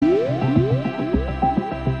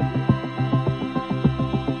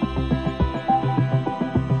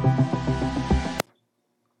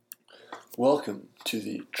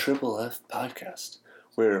Triple F podcast,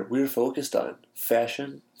 where we're focused on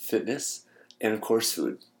fashion, fitness, and of course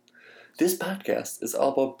food. This podcast is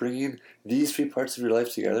all about bringing these three parts of your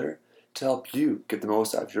life together to help you get the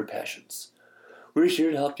most out of your passions. We're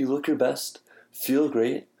here to help you look your best, feel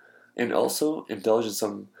great, and also indulge in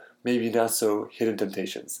some maybe not so hidden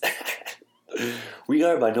temptations. We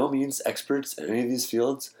are by no means experts in any of these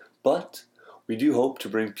fields, but we do hope to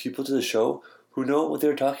bring people to the show who know what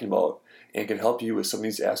they're talking about and can help you with some of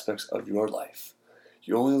these aspects of your life.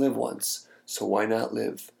 You only live once, so why not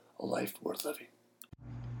live a life worth living?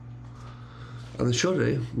 On the show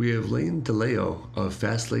today, we have Lane DeLeo of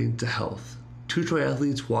Fast Lane to Health. Two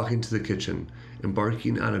triathletes walk into the kitchen,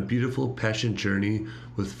 embarking on a beautiful, passionate journey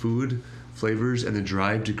with food, flavors, and the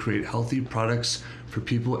drive to create healthy products for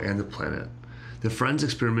people and the planet. The friends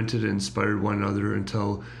experimented and inspired one another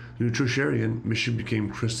until Nutritarian mission became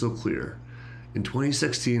crystal clear. In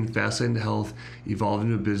 2016, Fast Lane to Health evolved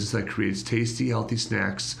into a business that creates tasty, healthy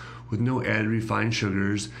snacks with no added refined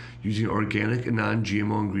sugars, using organic and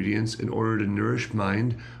non-GMO ingredients in order to nourish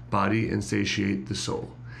mind, body, and satiate the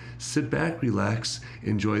soul. Sit back, relax,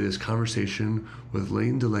 enjoy this conversation with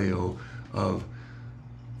Lane DeLeo of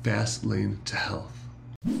Fast Lane to Health.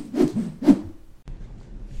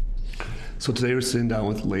 So today we're sitting down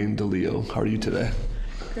with Lane DeLeo. How are you today?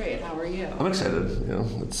 Great, how are you? I'm excited.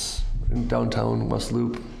 It's in downtown West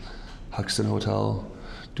Loop, Huxton Hotel,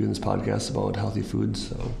 doing this podcast about healthy foods.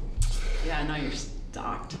 So yeah, I know you're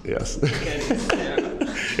stocked. Yes. Goodies.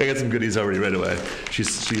 Yeah. I got some goodies already right away. She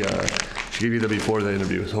gave you them before the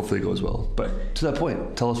interview, so hopefully it goes well. But to that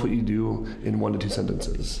point, tell us what you do in 1 to 2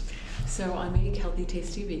 sentences. So I make healthy,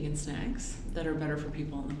 tasty vegan snacks that are better for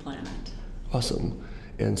people on the planet. Awesome.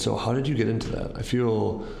 And so how did you get into that? I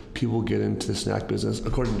feel people get into the snack business,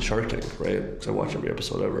 according to Shark Tank, right? Because I watch every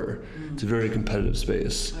episode ever. It's a very competitive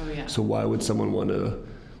space. Oh, yeah. So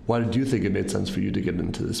why did you think it made sense for you to get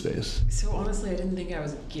into this space? So honestly, I didn't think I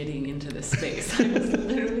was getting into this space. I was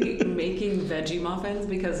literally making veggie muffins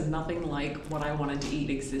because nothing like what I wanted to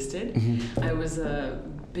eat existed. Mm-hmm. I was a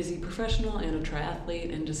busy professional and a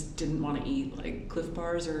triathlete and just didn't want to eat like Cliff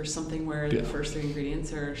Bars or something where the first 3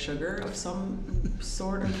 ingredients are sugar of some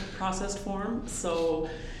sort of processed form. So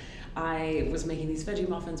I was making these veggie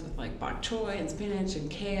muffins with like bok choy and spinach and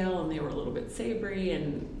kale, and they were a little bit savory,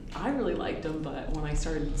 and I really liked them. But when I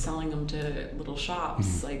started selling them to little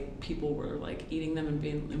shops, like people were like eating them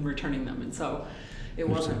and returning them, and so it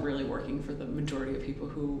wasn't really working for the majority of people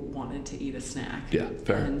who wanted to eat a snack. Yeah,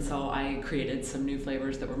 fair. And so I created some new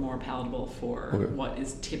flavors that were more palatable for what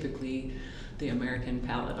is typically the American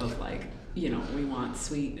palate of like, we want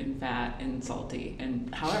sweet and fat and salty.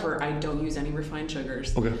 And however, I don't use any refined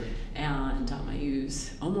sugars. Okay. And I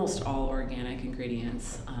use almost all organic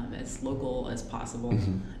ingredients, as local as possible.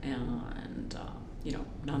 Mm-hmm. And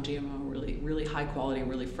non-GMO, really, really high quality,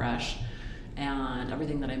 really fresh. And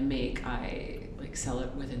everything that I make, I like sell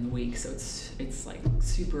it within the week. So it's like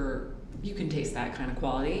super, you can taste that kind of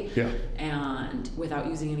quality. Yeah. And without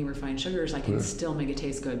using any refined sugars, I can still make it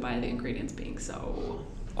taste good by the ingredients being so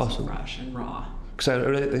awesome, fresh and raw. Because I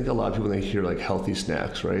really think a lot of people, when they hear like healthy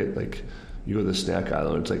snacks, right? Like you go to the snack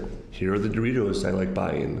aisle and it's like, here are the Doritos I like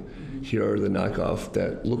buying. Mm-hmm. Here are the knockoff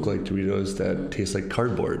that look like Doritos that taste like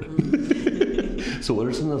cardboard. Mm-hmm. So what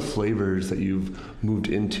are some of the flavors that you've moved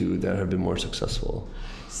into that have been more successful?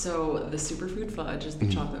 So the Superfood Fudge is the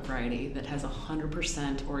chocolate variety that has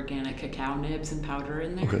 100% organic cacao nibs and powder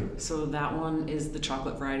in there. Okay. So that one is the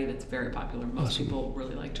chocolate variety that's very popular. Most people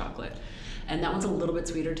really like chocolate. And that one's a little bit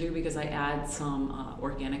sweeter too because I add some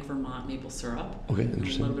organic Vermont maple syrup. Okay,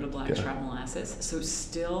 interesting. And a little bit of blackstrap molasses. So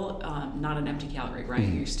still not an empty calorie, right?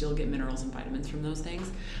 Mm-hmm. You still get minerals and vitamins from those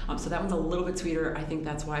things. So that one's a little bit sweeter. I think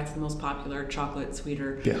that's why it's the most popular, chocolate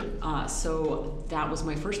sweeter. Yeah. So that was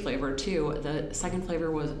my first flavor too. The second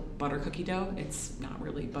flavor was butter cookie dough. It's not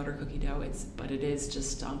really butter cookie dough, but it is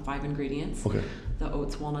just 5 ingredients. Okay. The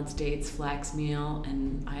oats, walnuts, dates, flax meal,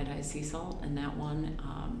 and iodized sea salt. And that one,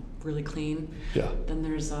 really clean. Yeah. Then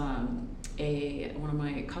there's one of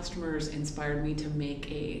my customers inspired me to make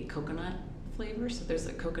a coconut flavor. So there's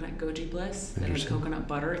a coconut goji bliss that has coconut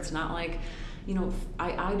butter. It's not like,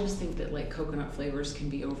 I just think that like coconut flavors can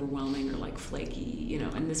be overwhelming or like flaky,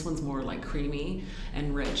 and this one's more like creamy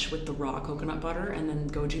and rich with the raw coconut butter. And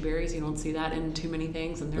then goji berries, you don't see that in too many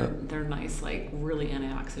things, and they're nice, like really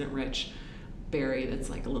antioxidant rich berry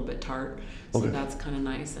that's like a little bit tart. So that's kind of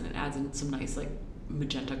nice, and it adds in some nice like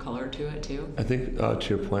magenta color to it too. I think to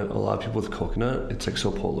your point, a lot of people with coconut, it's like so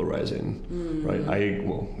polarizing, right?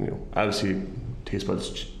 Obviously taste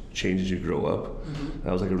buds change as you grow up. Mm-hmm.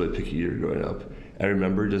 I was like a really picky eater growing up. I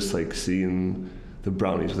remember just like seeing the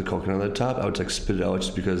brownies with the coconut on the top, I would like spit it out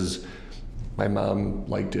just because my mom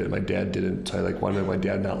liked it, my dad didn't, so I like wanted my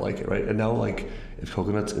dad not like it, right? And now like if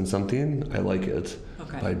coconut's in something, I like it.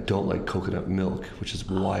 Okay. But I don't like coconut milk, which is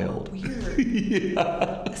wild. Weird.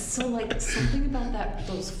 Yeah. So like something about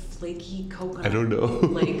those flaky coconut I don't know.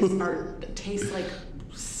 flakes taste like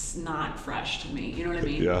not fresh to me. You know what I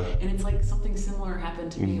mean? Yeah. And it's like something similar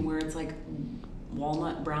happened to me where it's like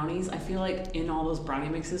walnut brownies. I feel like in all those brownie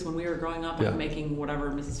mixes when we were growing up, like making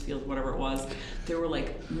whatever Mrs. Fields, whatever it was, there were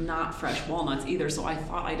like not fresh walnuts either. So I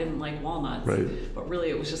thought I didn't like walnuts, right. But really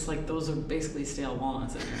it was just like those are basically stale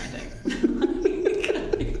walnuts in here, I think.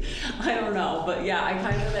 I don't know, but yeah, I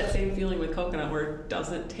kind of have that same feeling with coconut where it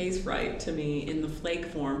doesn't taste right to me in the flake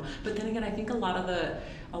form. But then again, I think a lot of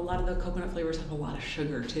the coconut flavors have a lot of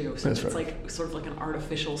sugar too, so it's like sort of like an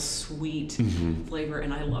artificial sweet flavor.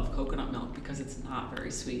 And I love coconut milk because it's not very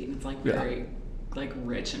sweet and it's like very like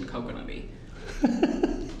rich and coconutty.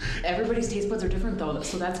 Everybody's taste buds are different though,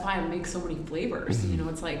 so that's why I make so many flavors. You know,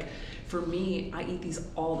 it's like for me, I eat these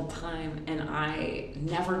all the time and I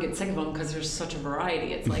never get sick of them because there's such a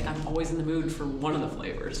variety. It's like I'm always in the mood for one of the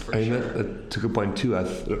flavors for sure. That's a good point too.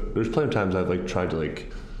 There's plenty of times I've like tried to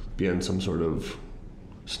like be on some sort of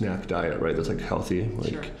snack diet, right? That's like healthy.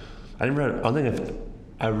 Like I don't think I've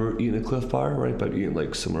ever eaten a Cliff Bar, right? But I've eaten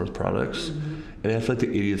like similar products, and after like the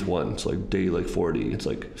 80th one, so like day like 40, it's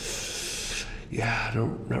like, yeah,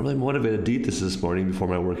 not really motivated to eat this morning before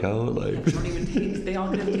my workout. Like, don't even taste. They all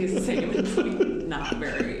kind of taste the same. It's like not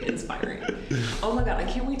very inspiring. Oh my god, I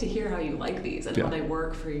can't wait to hear how you like these and how they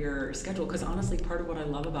work for your schedule. Because honestly, part of what I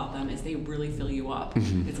love about them is they really fill you up.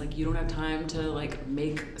 It's like you don't have time to like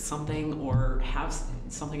make something or have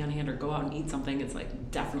something on hand or go out and eat something. It's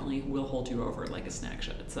like definitely will hold you over like a snack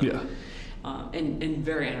should. So and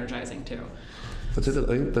very energizing too. I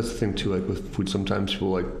think that's the thing too, like with food, sometimes people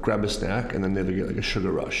like grab a snack and then they get like a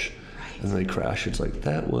sugar rush and then they crash. It's like,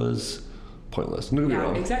 that was pointless. Don't get me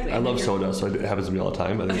wrong. Exactly. I love soda, so it happens to me all the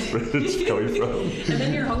time. I think it's where it's coming from. And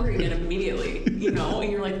then you're hungry again immediately, you know,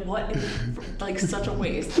 and you're like, what? Like such a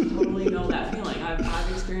waste. I totally know that feeling.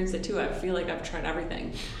 I've experienced it too. I feel like I've tried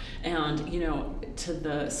everything. And, you know, to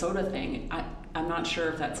the soda thing, I'm not sure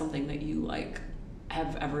if that's something that you like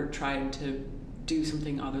have ever tried to do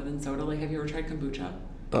something other than soda. Like, have you ever tried kombucha?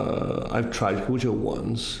 I've tried kombucha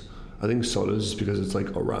once. I think soda is because it's like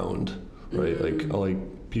around, right? Like I'll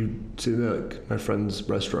like be sitting at like my friend's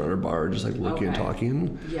restaurant or bar, just like working and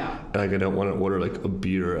talking. Yeah. And like I don't want to order like a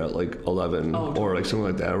beer at like 11 or like something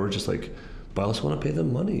like that. Or just like, but I also want to pay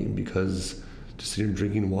them money because just sitting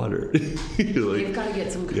drinking water. Like, you've got to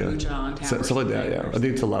get some kombucha on tap. Stuff like that. Yeah. I think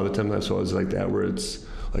it's a lot of the time that sodas like that where it's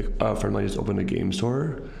like a friend of mine just opened a game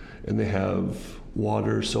store and they have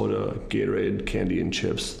water, soda, Gatorade, candy, and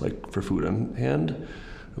chips like for food on hand.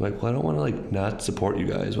 I'm like, well, I don't want to like not support you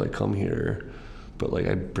guys when I come here, but like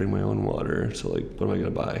I bring my own water. So like, what am I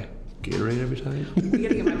gonna buy? Gatorade every time? We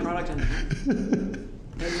gotta get my product on there.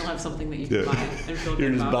 Then you'll have something that you can buy and feel good about.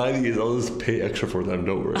 You're just buying these. I'll just pay extra for them.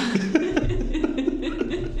 Don't worry.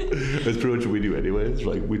 That's pretty much what we do anyways.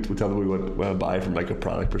 Like we tell them we want to buy from like a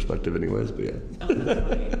product perspective anyways. But yeah. Oh,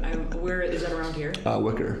 that's funny. Where is that around here?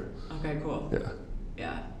 Wicker. Okay, cool. Yeah.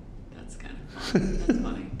 Yeah, that's kind of fun. That's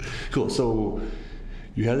funny. Cool. So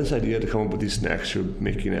you had this idea to come up with these snacks you're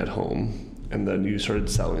making at home, and then you started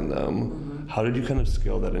selling them. How did you kind of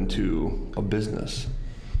scale that into a business?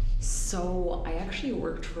 So I actually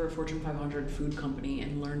worked for a Fortune 500 food company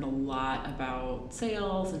and learned a lot about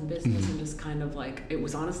sales and business and just kind of like, it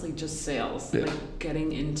was honestly just sales, like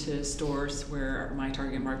getting into stores where my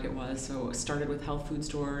target market was. So it started with health food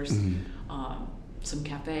stores, some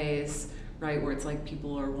cafes, right, where it's like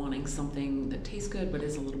people are wanting something that tastes good but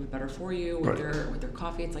is a little bit better for you with their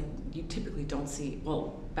coffee. It's like you typically don't see,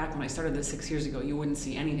 well, back when I started this 6 years ago, you wouldn't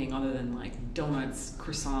see anything other than like donuts,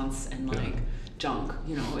 croissants, and like junk,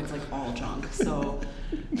 you know, it's like all junk. So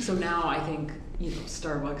now I think, you know,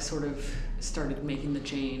 Starbucks sort of started making the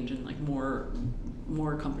change, and like more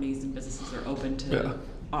companies and businesses are open to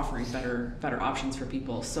offering better options for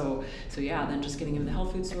people. So yeah, then just getting into the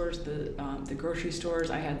health food stores, the grocery stores.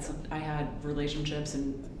 I had relationships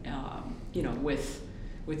and you know, with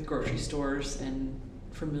grocery stores and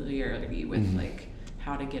familiarity with like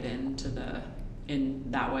how to get into in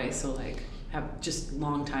that way. So like have just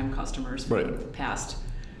longtime customers from past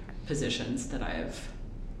positions that I have,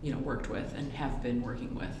 you know, worked with and have been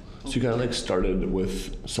working with. So you kind of like started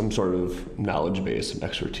with some sort of knowledge base and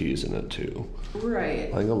expertise in it too.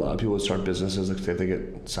 Right. I think a lot of people would start businesses like they think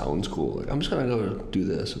it sounds cool. Like, I'm just gonna go do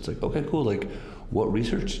this. It's like, okay, cool. Like, what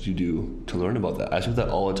research did you do to learn about that? I do that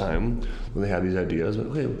all the time when they have these ideas. But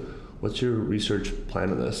okay, what's your research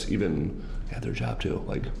plan on this? Even at their job too.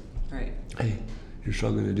 Like, right. Hey, you're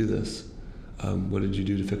struggling to do this. What did you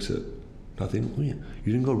do to fix it? Nothing. Oh, yeah.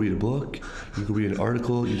 You didn't go read a book. You didn't go read an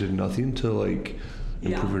article. You did nothing to like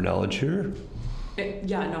improve your knowledge here.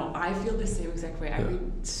 No, I feel the same exact way. I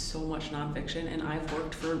read so much nonfiction, and I've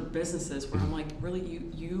worked for businesses where I'm like, really,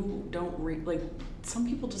 you don't read, like, some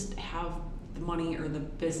people just have the money or the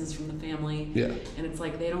business from the family, and it's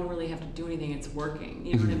like they don't really have to do anything, it's working,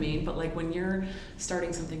 you know what I mean? But like when you're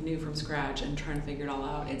starting something new from scratch and trying to figure it all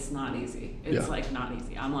out, it's not easy. It's like not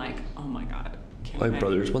easy. I'm like, oh my God. My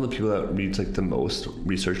brother's one of the people that reads like the most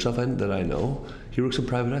research stuff that I know. He works in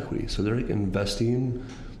private equity, so they're like investing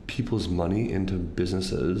people's money into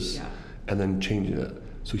businesses and then changing it.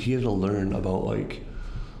 So he had to learn about like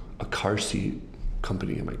a car seat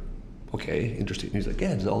company. I'm like, okay, interesting. And he's like,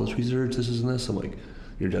 yeah, did all this research, this and this. I'm like,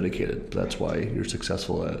 you're dedicated. That's why you're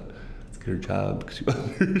successful at your job, because you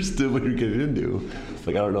understood what you're getting into.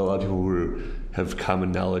 Like, I don't know a lot of people who have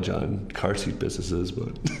common knowledge on car seat businesses,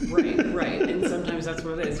 but right. And sometimes that's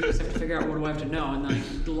what it is. You just have to figure out, what do I have to know? And then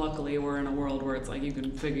luckily we're in a world where it's like you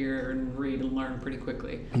can figure and read and learn pretty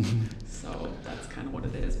quickly. So that's kind of what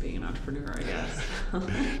it is, being an entrepreneur, I guess.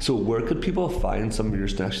 So where could people find some of your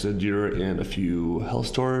snacks? You said you're in a few health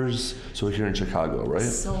stores. So here in Chicago, right?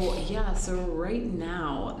 So right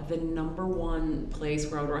now, the number one place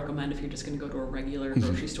where I would recommend if you're just going to go to a regular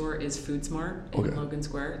grocery store is Food Smart in Logan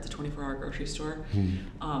Square. It's a 24-hour grocery store.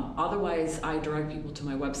 Otherwise, I direct people to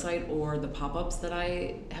my website or the pop-ups that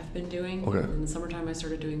I have been doing. In the summertime, I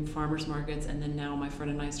started doing farmers markets, and then now my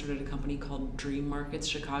friend and I started a company called Dream Markets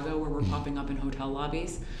Chicago, where we're popping up in hotel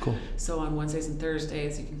lobbies. Cool. So on Wednesdays and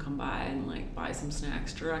Thursdays, you can come by and like buy some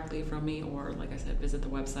snacks directly from me, or like I said, visit the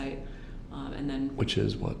website. And then, which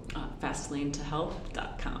is what?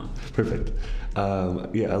 FastlaneToHealth.com. Perfect.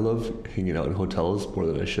 I love hanging out in hotels more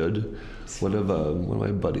than I should. One of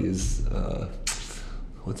my buddies,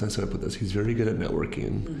 what's nice way to put this? He's very good at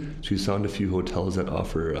networking. So he's found a few hotels that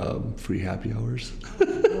offer free happy hours.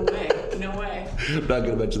 No way. I'm not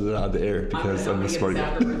gonna mention that on the air because I'm a smart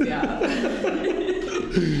guy.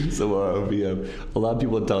 So a lot of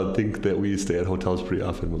people in town think that we stay at hotels pretty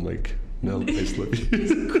often. I'm like, no, I sleep.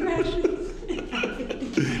 He's crashing.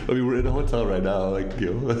 I mean, we're in a hotel right now, like,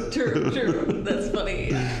 you know. True. That's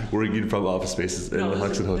funny. Working from office spaces in the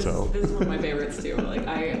Hudson Hotel. This is one of my favorites too. Like,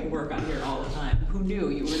 I work on here all the time. Who knew?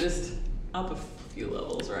 You were just up a few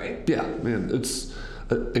levels, right? Yeah, man. It's.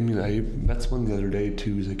 I met someone the other day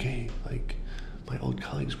too. He's like, hey, like, my old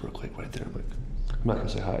colleagues work like right there. I'm like, I'm not gonna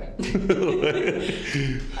say hi.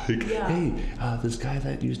 Hey, this guy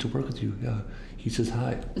that used to work with you, he says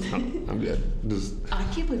hi. No, I'm good. I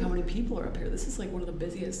can't believe how many people are up here. This is like one of the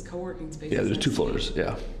busiest co-working spaces. Yeah, there's 2 floors.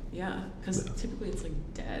 Yeah. Yeah, because typically it's like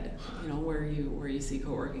dead, you know, where you see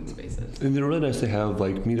co-working spaces. And they're really nice. They have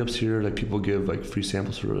like meetups here. Like people give like free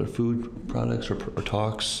samples for their food products or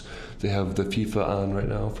talks. They have the FIFA on right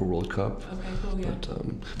now for World Cup. Okay, cool. Yeah.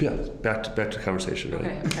 But yeah, back to conversation.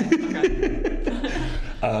 Right? Okay.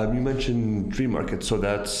 You mentioned Dream Market, so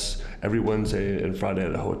that's every Wednesday and Friday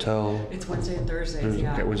at a hotel. It's Wednesday and Thursdays.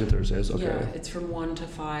 Yeah. Okay, Wednesday, Thursdays. Okay. Yeah, it's from 1 to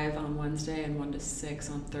 5 on Wednesday and 1 to 6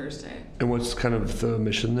 on Thursday. And what's kind of the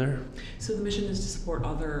mission there? So the mission is to support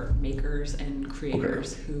other makers and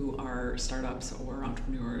creators who are startups or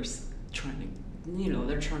entrepreneurs trying to,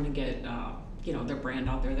 they're trying to get, their brand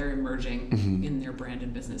out there. They're emerging in their brand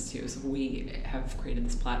and business too. So we have created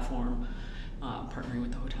this platform, partnering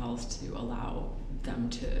with the hotels to allow them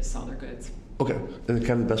to sell their goods. Okay, and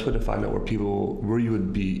kind of the best way to find out where you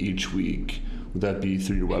would be each week, would that be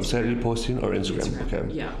through your website you're posting or Instagram?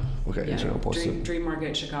 Okay. Yeah. Okay, yeah. Instagram posting. Dream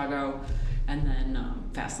Market Chicago, and then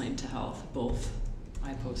Fastlane to Health. Both,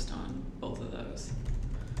 I post on both of those.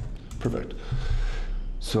 Perfect.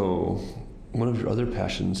 So, one of your other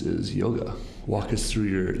passions is yoga. Walk us through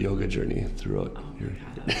your yoga journey throughout your.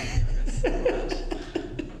 God, I love it so much.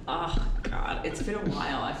 Oh God, it's been a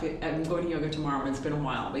while. I'm going to yoga tomorrow, and it's been a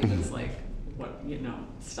while because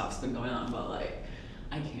stuff's been going on, but like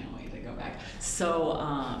I can't wait to go back. So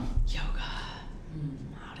yoga.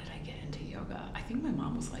 How did I get into yoga? I think my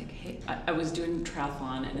mom was like, hey, I was doing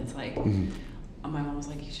triathlon, and it's like my mom was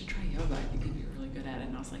like, you should try yoga. I think you'd be really good at it.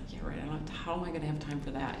 And I was like, yeah, right. How am I going to have time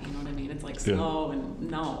for that? You know what I mean? It's like slow and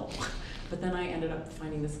no. But then I ended up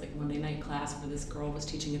finding this like Monday night class where this girl was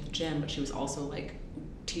teaching at the gym, but she was also like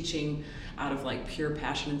teaching out of like pure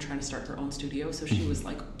passion and trying to start her own studio. So she was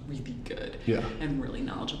like really good and really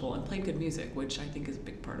knowledgeable and played good music, which I think is a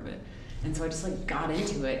big part of it. And so I just like got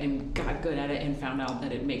into it and got good at it and found out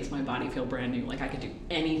that it makes my body feel brand new. Like I could do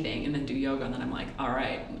anything and then do yoga, and then I'm like, all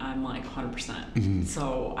right, I'm like 100%.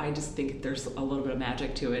 So I just think there's a little bit of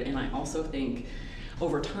magic to it. And I also think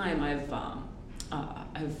over time, I've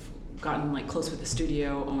gotten like close with the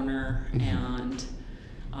studio owner and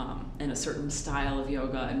a certain style of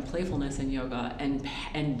yoga and playfulness in yoga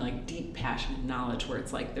and like deep passion and knowledge where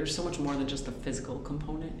it's like there's so much more than just the physical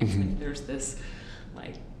component. It's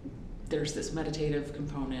like there's this meditative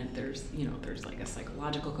component, there's like a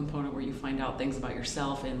psychological component where you find out things about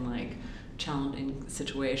yourself in like challenging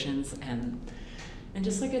situations and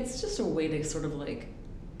just like it's just a way to sort of like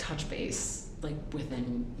touch base like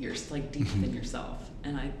within your like deep within yourself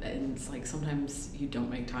and it's like sometimes you don't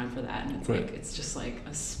make time for that and it's like it's just like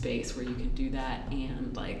a space where you can do that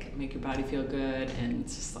and like make your body feel good and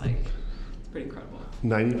it's just like it's pretty incredible.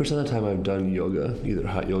 90% of the time I've done yoga, either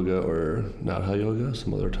hot yoga or not hot yoga,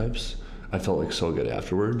 some other types, I felt like so good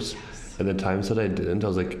afterwards. Yes. And the times that I didn't, I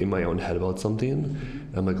was like in my own head about something.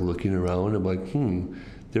 I'm like looking around, I'm like,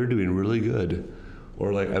 they're doing really good.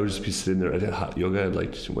 Or like I would just be sitting there, I did hot yoga, I'd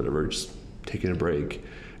like just whatever, just taking a break.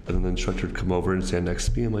 And then the instructor would come over and stand next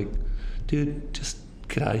to me. I'm like, dude, just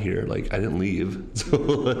get out of here. Like I didn't leave. So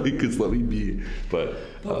like just let me be. But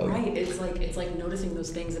right, it's like noticing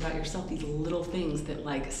those things about yourself, these little things that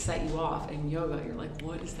like set you off in yoga. You're like,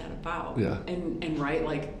 what is that about? Yeah. And right,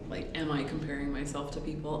 like am I comparing myself to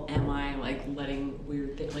people? Am I like letting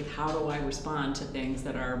weird things, like how do I respond to things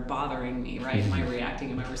that are bothering me, right? Am I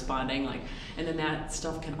reacting? Am I responding? Like, and then that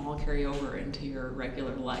stuff can all carry over into your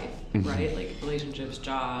regular life, right? Like relationships,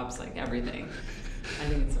 jobs, like everything. I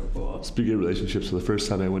think it's so cool. Speaking of relationships, so the first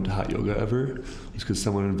time I went to hot yoga ever was because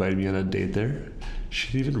someone invited me on a date there.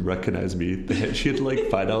 She didn't even recognize me. She had to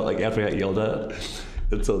like find out like after I got yelled at.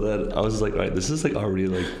 And so then I was like, all right, this is like already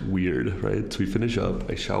like weird, right? So we finish up,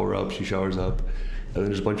 I shower up, she showers up, and then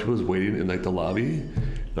there's a bunch of people waiting in like the lobby.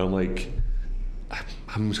 And I'm like,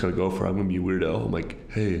 I'm just gonna go for it. I'm gonna be a weirdo. I'm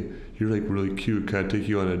like, hey, you're like really cute. Can I take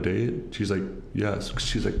you on a date? She's like, yes.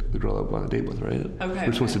 She's like the girl I went on a date with, right? Okay.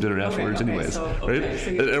 We're supposed to dinner afterwards, anyways, right? So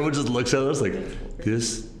and everyone just looks at us like,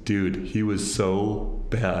 this dude, he was so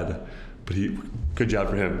bad, but good job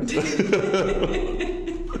for him.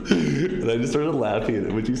 And I just started laughing.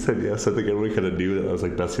 And when you said yes, I think everyone kind of knew that I was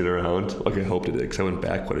like messing around. Like I hoped it did, because I went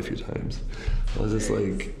back quite a few times. I was just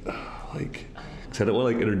like. Because I didn't want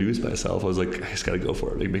to like introduce myself. I was like, I just gotta go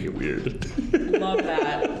for it, like make it weird. Love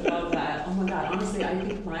that. Oh my god, honestly, I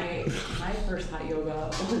think my first hot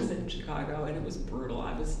yoga was in Chicago and it was brutal.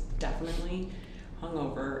 I was definitely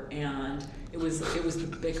hungover and it was the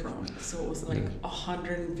Bikram, so it was like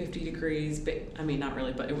 150 degrees. I mean, not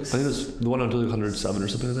really, but it was. I think it was the one until 107 or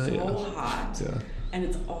something like that. So hot. Yeah. And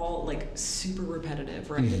it's all like super repetitive,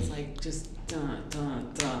 right? It's like just dun, dun,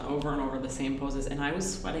 dun, over and over the same poses. And I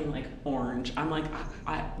was sweating like orange. I'm like,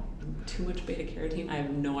 I too much beta carotene. I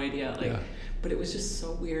have no idea. Like, but it was just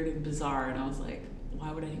so weird and bizarre. And I was like,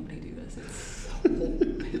 why would anybody do this? It's so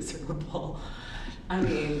miserable. I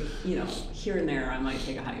mean, here and there I might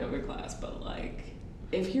take a hot yoga class, but like,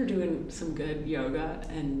 if you're doing some good yoga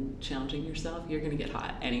and challenging yourself, you're gonna get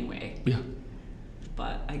hot anyway. Yeah.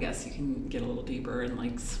 But I guess you can get a little deeper and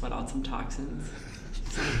like sweat out some toxins.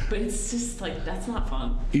 But it's just like, that's not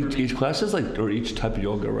fun. Each class is like, or each type of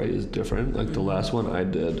yoga, right, is different. Like the last one I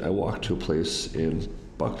did, I walked to a place in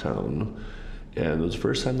Bucktown, and it was the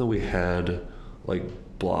first time that we had like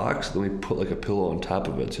blocks, then we put like a pillow on top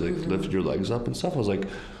of it to like lift your legs up and stuff. I was like,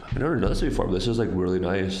 I never done this before, but this is like really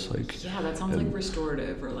nice. Like, yeah, that sounds like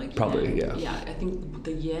restorative or like probably yin. Yeah, I think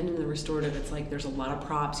the yin and the restorative, it's like there's a lot of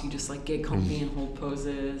props. You just like get comfy and hold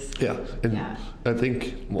poses. Yeah, and I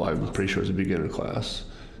think, well, I'm pretty sure it's a beginner class.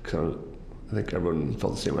 Cause I think everyone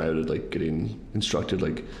felt the same way. I was like getting instructed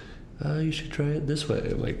like, you should try it this way.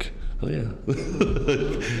 I'm like, oh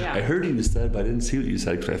yeah. I heard you said, but I didn't see what you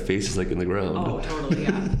said because my face is like in the ground. Oh, totally,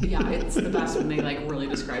 yeah. It's the best when they like really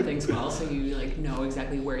describe things well, so you like know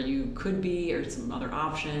exactly where you could be or some other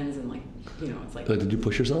options, and like, it's like. Did you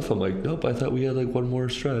push yourself? I'm like, nope. I thought we had like one more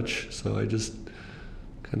stretch, so I just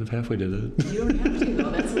kind of halfway did it. You don't have to though.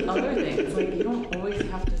 That's the other thing. It's like you don't always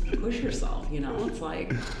have to push yourself. It's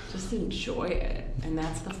like just enjoy it, and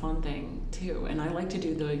that's the fun thing too. And I like to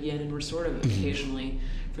do the yin and restorative occasionally.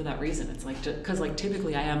 For that reason, it's like, because like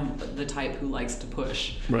typically I am the type who likes to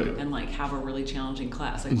push and like have a really challenging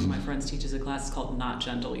class. Like one of my friends teaches a class called Not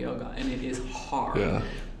Gentle Yoga, and it is hard. Yeah.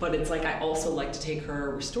 But it's like I also like to take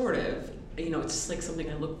her restorative. It's just like something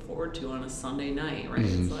I look forward to on a Sunday night, right?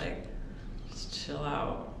 It's like just chill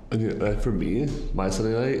out. And for me, my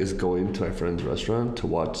Sunday night is going to my friend's restaurant to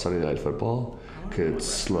watch Sunday Night Football. Because it's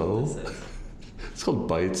slow. It's called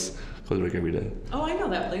Bites. Goes like every day. Oh, I know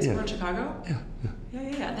that place. We're in Chicago. Yeah.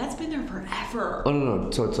 Yeah. that? That's been there forever. Oh,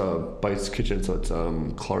 no. So it's Bites Kitchen, so it's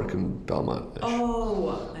Clark and Belmont.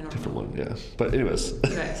 Oh, I don't Different know. one, yeah. But anyways.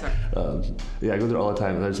 Okay, sorry. Yeah, I go there all the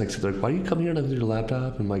time, and I just like sit there, like, why do you come here like, with your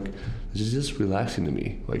laptop? And like, it's just relaxing to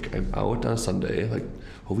me. Like, I'm out on a Sunday, like,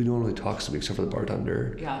 hopefully no one really talks to me except for the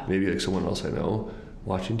bartender. Yeah. Maybe like someone else I know,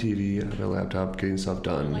 watching TV on my laptop, getting stuff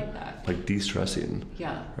done. I like that. Like de-stressing.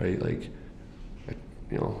 Yeah. Right? Like,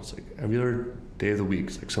 you know, it's like every other day of the week,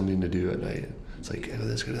 it's like something to do at night. It's like, oh,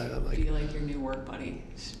 this, good, that. I'm like, feel like your new work buddy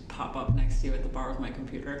just pop up next to you at the bar with my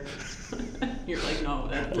computer. You're like, no,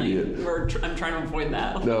 that's like, I'm trying to avoid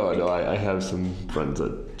that. No, I have some friends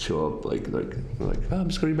that show up like, oh, I'm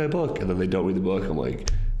just gonna read my book, and then they don't read the book. I'm like,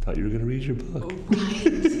 thought you were gonna read your book. Right.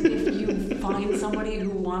 If you find somebody who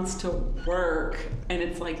wants to work, and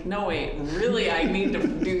it's like, no, wait, really, I need to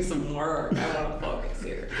do some work. I want to focus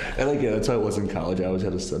here. Yeah. And like, yeah, that's how I was in college. I always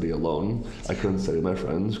had to study alone. I couldn't study with my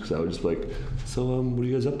friends because I would just be like, so what are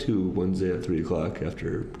you guys up to Wednesday at 3 o'clock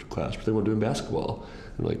after class? But they weren't doing basketball.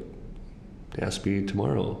 I'm like, ask me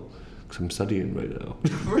tomorrow because I'm studying right now.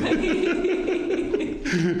 Right.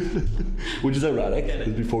 Which is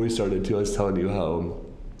ironic. Before we started too, I was telling you how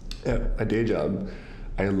at my day job,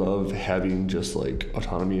 I love having just like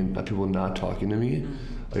autonomy and people not talking to me.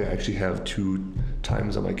 Like, I actually have 2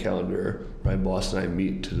 times on my calendar where my boss and I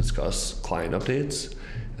meet to discuss client updates.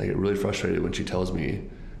 I get really frustrated when she tells me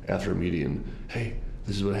after a meeting, hey,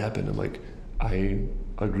 this is what happened. I'm like, I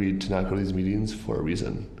agreed to not go to these meetings for a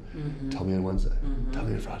reason. Tell me on Wednesday. Tell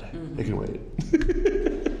me on Friday. I can wait.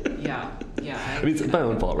 Yeah. I mean, it's my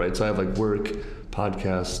own fault, right? So I have like work,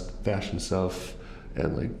 podcast, fashion stuff,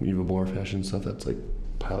 and like even more fashion stuff that's like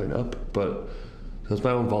piling up. But so it's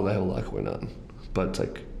my own fault. I have a lot going on, but it's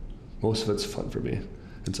like most of it's fun for me,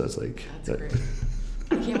 and so it's like that's great.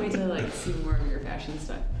 I can't wait to like see more of your fashion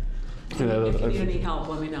stuff. Yeah, if you need any help,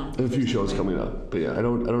 let me know. I have a few shows coming up, but yeah, I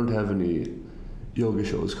don't have any yoga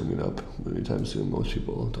shows coming up anytime soon. Most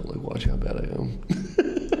people don't like watching how bad I am.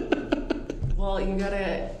 Well, you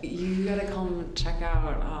gotta come check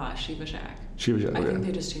out Shiva Shack. Shiva Shack. I think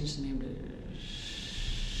they just changed the name to.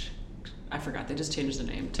 I forgot. They just changed the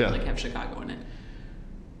name to like have Chicago in it.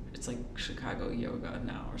 It's like Chicago Yoga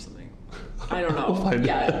now or something. I don't know.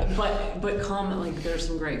 But come, like, there's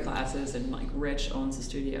some great classes, and like Rich owns the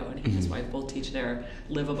studio, and he and his wife both teach there,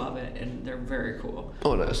 live above it, and they're very cool.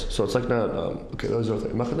 Oh, nice. So it's like not okay. That was the other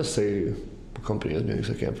thing. I'm not gonna say what company is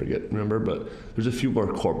because I can't remember, but there's a few more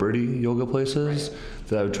corporate-y yoga places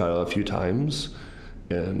that I've tried out a few times,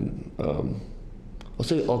 and I'll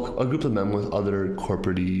say I'll group them with other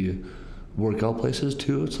corporate-y workout places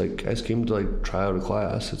too. It's like, guys came to like try out a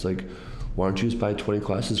class. It's like, why don't you just buy 20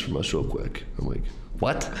 classes from us real quick? I'm like,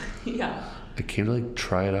 what? Yeah. I came to like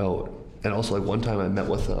try it out. And also like one time I met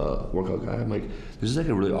with a workout guy. I'm like, this is like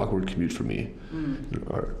a really awkward commute for me.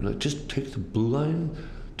 Or like, just take the blue line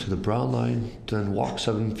to the brown line, then walk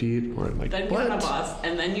 7 feet. Or I'm like, then what? Get on a bus,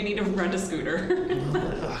 and then you need to rent a scooter. I'm like,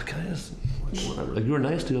 oh, can I just, like, you were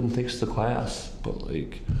nice, dude, and thanks to the class, but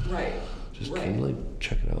like, right. Just kind of like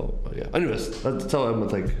check it out. But yeah. Anyways, that's how I'm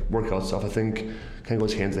with like workout stuff. I think kind of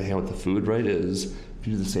goes hand in hand with the food, right? Is if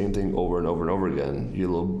you do the same thing over and over and over again, you get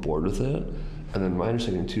a little bored with it. And then my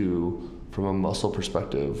understanding too, from a muscle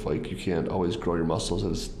perspective, like you can't always grow your muscles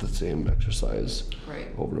as the same exercise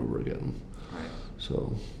over and over again. Right.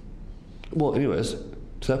 So, well, anyways,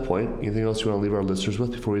 to that point, anything else you want to leave our listeners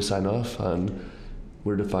with before we sign off on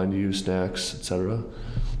where to find you, snacks, etc.?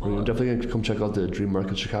 We're definitely going to come check out the Dream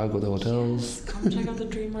Market Chicago, the hotels. Yes, come check out the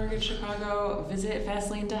Dream Market Chicago. Visit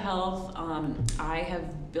Fastlane to Health. I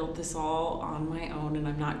have built this all on my own, and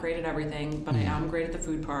I'm not great at everything, but I am great at the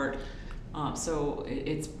food part. So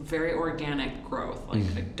it's very organic growth. Like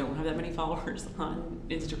I don't have that many followers on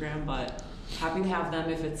Instagram, but happy to have them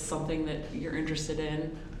if it's something that you're interested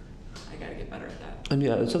in. I got to get better at that. And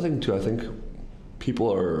yeah, it's something too. I think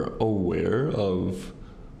people are aware of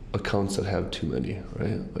accounts that have too many,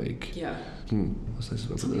 right? Like, what's nice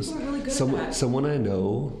about Some this? people are really good at that. Someone I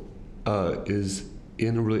know is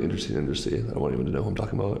in a really interesting industry. I don't want anyone to know who I'm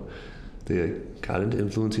talking about. They got into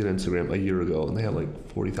influencing on Instagram a year ago, and they have like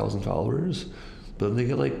 40,000 followers, but then they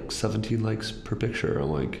get like 17 likes per picture. I'm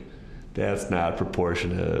like, that's not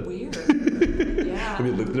proportionate. Weird. Yeah. I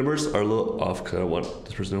mean, the numbers are a little off because I want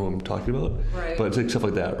this person to know what I'm talking about. Right. But it's like stuff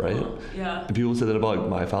like that, right? Yeah. And people say that about like,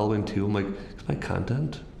 my following too. I'm like, my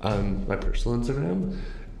content on my personal Instagram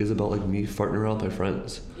is about like me farting around with my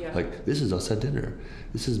friends. Yeah. Like, this is us at dinner.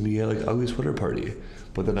 This is me at like ugly sweater party.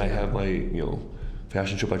 But then I have my,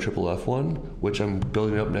 fashion show by Triple F one, which I'm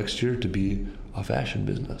building up next year to be a fashion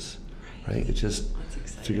business. Right? It's just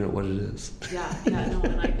figuring out what it is. Yeah, no,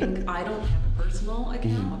 and I think I don't have a personal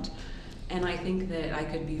account. And I think that I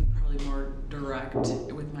could be probably more direct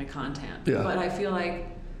with my content. Yeah. But I feel like,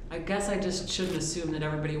 I guess I just shouldn't assume that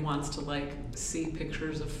everybody wants to like see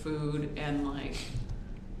pictures of food and like,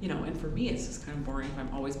 you know, and for me it's just kind of boring if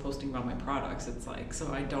I'm always posting about my products. It's like,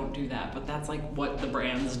 so I don't do that, but that's like what the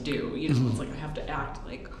brands do. You know, it's like I have to act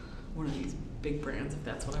like one of these big brands if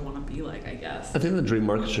that's what I want to be like, I guess. I think the Dream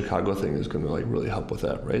Market Chicago thing is going to like really help with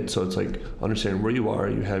that, right? So it's like understanding where you are,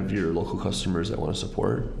 you have your local customers that want to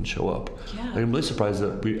support and show up. Yeah. Like, I'm really surprised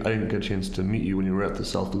that I didn't get a chance to meet you when you were at the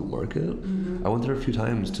South Loop Market. I went there a few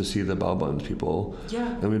times to see the Bao Buns people. Yeah.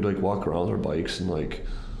 And we'd like walk around our bikes and like,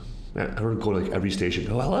 man, I would go to like every station.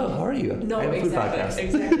 Oh, hello, how are you? No, I have a food podcast.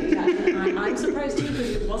 exactly. Yeah. And I'm surprised too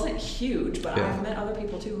because it wasn't huge, but Yeah. I've met other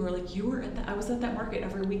people too who are like, I was at that market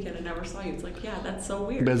every weekend and never saw you. It's like, yeah, that's so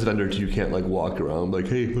weird. But as a vendor, too, you can't like walk around like,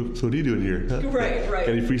 hey, so what are you doing here? Right. Got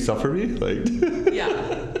any free stuff for me? Like,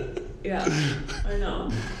 Yeah, I know.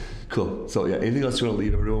 Cool. So yeah, anything else you want to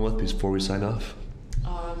leave everyone with before we sign off?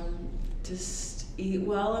 Just eat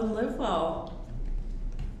well and live well.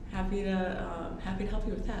 Happy to help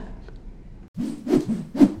you with that.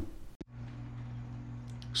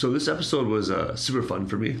 So this episode was super fun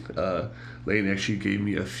for me. Lane actually gave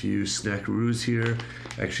me a few snackaroos here.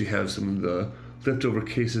 I actually have some of the leftover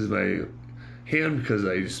cases in my hand because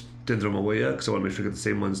I just didn't throw them away yet because I want to make sure I get the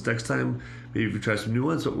same ones next time. Maybe if we try some new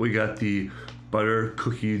ones. But we got the butter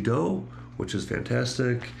cookie dough, which is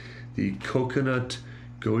fantastic. The coconut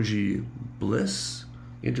goji bliss,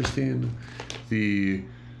 interesting. The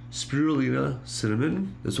spirulina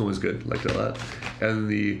cinnamon, this one was good, liked it a lot. And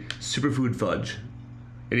the superfood fudge.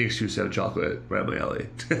 Any excuse to have chocolate, right up my alley.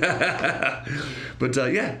 But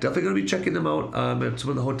yeah, definitely going to be checking them out at some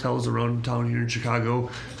of the hotels around town here in Chicago.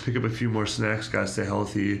 Pick up a few more snacks, gotta stay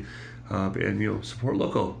healthy, and you know, support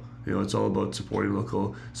local. You know, it's all about supporting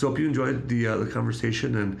local. So hope you enjoyed the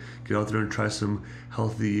conversation and get out there and try some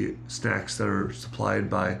healthy snacks that are supplied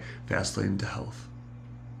by Fastlane to Health.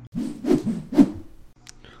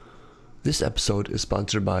 This episode is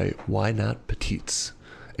sponsored by Why Not Petites.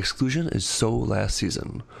 Exclusion is so last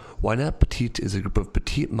season. Why Not Petite is a group of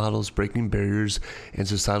petite models breaking barriers and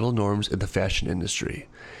societal norms in the fashion industry.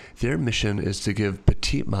 Their mission is to give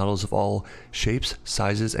petite models of all shapes,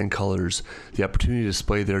 sizes, and colors the opportunity to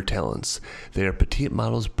display their talents. They are petite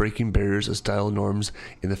models breaking barriers of style norms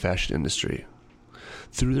in the fashion industry.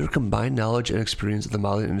 Through their combined knowledge and experience of the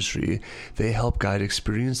modeling industry, they help guide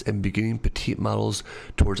experienced and beginning petite models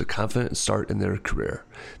towards a confident start in their career.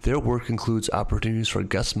 Their work includes opportunities for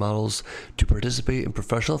guest models to participate in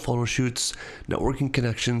professional photo shoots, networking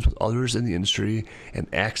connections with others in the industry,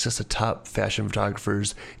 and access to top fashion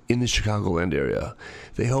photographers in the Chicagoland area.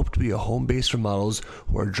 They hope to be a home base for models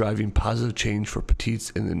who are driving positive change for petites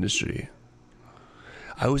in the industry.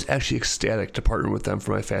 I was actually ecstatic to partner with them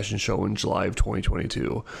for my fashion show in July of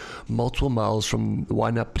 2022. Multiple models from the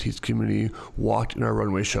Why Not Petites community walked in our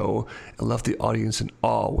runway show and left the audience in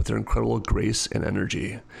awe with their incredible grace and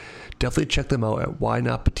energy. Definitely check them out at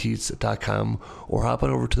whynotpetites.com or hop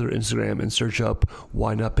on over to their Instagram and search up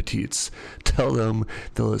Why Not Petites. Tell them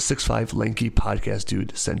the 6'5" lanky podcast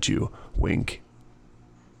dude sent you. Wink.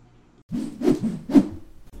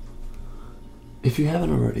 If you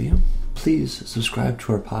haven't already, please subscribe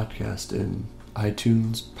to our podcast in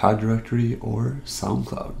iTunes, PodDirectory, or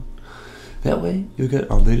SoundCloud. That way, you'll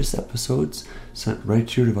get our latest episodes sent right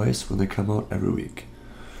to your device when they come out every week.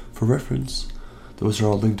 For reference, those are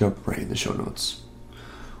all linked up right in the show notes.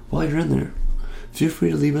 While you're in there, feel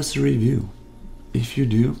free to leave us a review. If you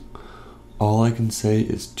do, all I can say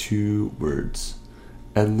is 2 words: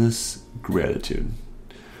 endless gratitude.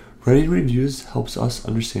 Writing reviews helps us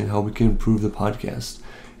understand how we can improve the podcast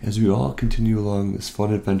as we all continue along this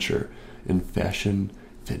fun adventure in fashion,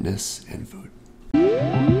 fitness, and food.